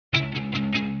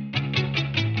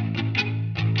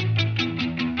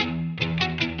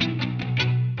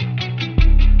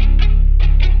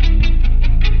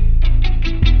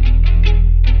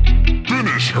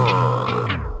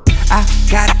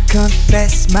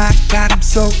my God, I'm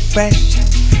so fresh.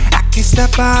 I can't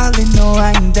stop ballin', no,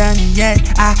 I ain't done yet.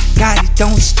 I got it,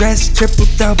 don't stress, triple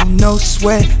double, no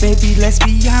sweat. Baby, let's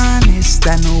be honest,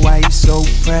 I know why you're so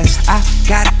pressed. I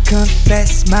gotta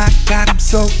confess, my God, I'm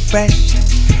so fresh.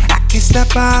 I can't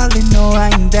stop ballin', no, I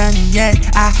ain't done yet.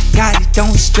 I got it,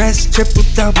 don't stress, triple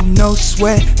double, no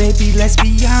sweat. Baby, let's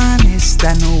be honest,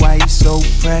 I know why you're so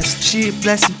pressed. She a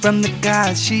blessing from the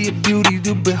gods, she a beauty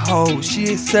to behold.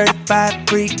 She a certified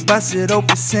freak, bust it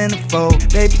open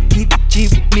centerfold. Baby, keep the G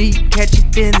with me, catch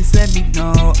your feelings, let me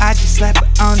know. I just slap her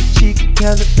on the cheek and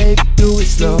tell her, baby, do it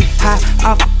slow. High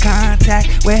off of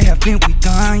contact, where haven't we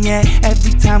gone yet?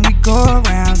 Every time we go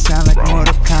around, sound like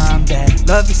Mortal Kombat.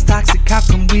 Love is toxic, how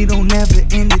come we don't ever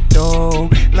end it though?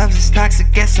 Love is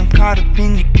toxic, guess I'm caught up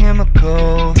in your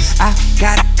chemicals. I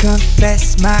gotta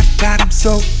confess, my God, I'm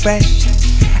so fresh.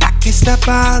 I can't stop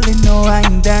ballin', no, I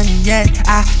ain't done yet.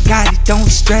 I got it, don't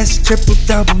stress, triple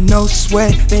double, no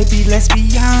sweat. Baby, let's be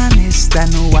honest, I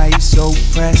know why you're so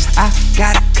pressed. I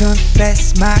gotta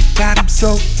confess, my God, I'm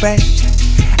so fresh.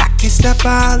 I can't stop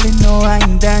ballin', no, I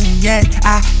ain't done yet.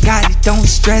 I got it, don't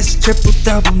stress, triple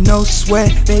double, no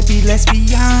sweat. Baby, let's be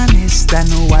honest, I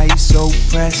know why you're so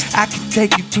pressed. I can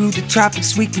take you to the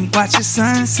tropics, we can watch the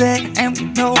sunset. And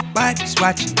when nobody's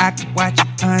watching, I can watch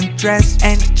you undress.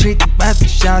 And treat the other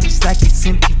shawties like it's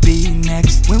MTV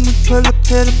next. When we pull up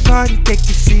to the party, they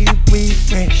can see that we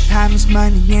fresh. Time is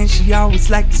money and she always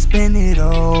like to spend it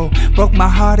all. Broke my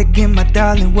heart again, my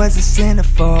darling was a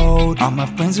centerfold. All my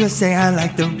friends will say I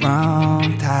like the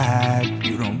wrong type.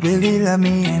 You don't really love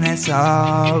me and that's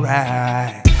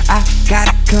alright. I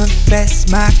gotta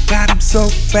confess, my God, I'm so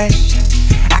fresh.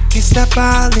 I can't stop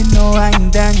ballin', no, I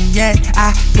ain't done yet.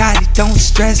 I got it, don't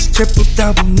stress, triple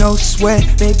double, no sweat.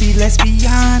 Baby, let's be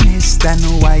honest, I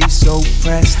know why you're so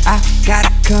pressed. I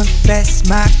gotta confess,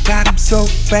 my God, I'm so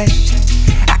fresh.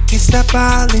 I can't stop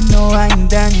ballin', no, I ain't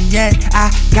done yet.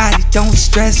 I got it, don't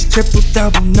stress, triple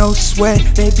double, no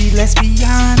sweat. Baby, let's be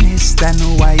honest, I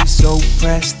know why you're so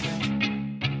pressed.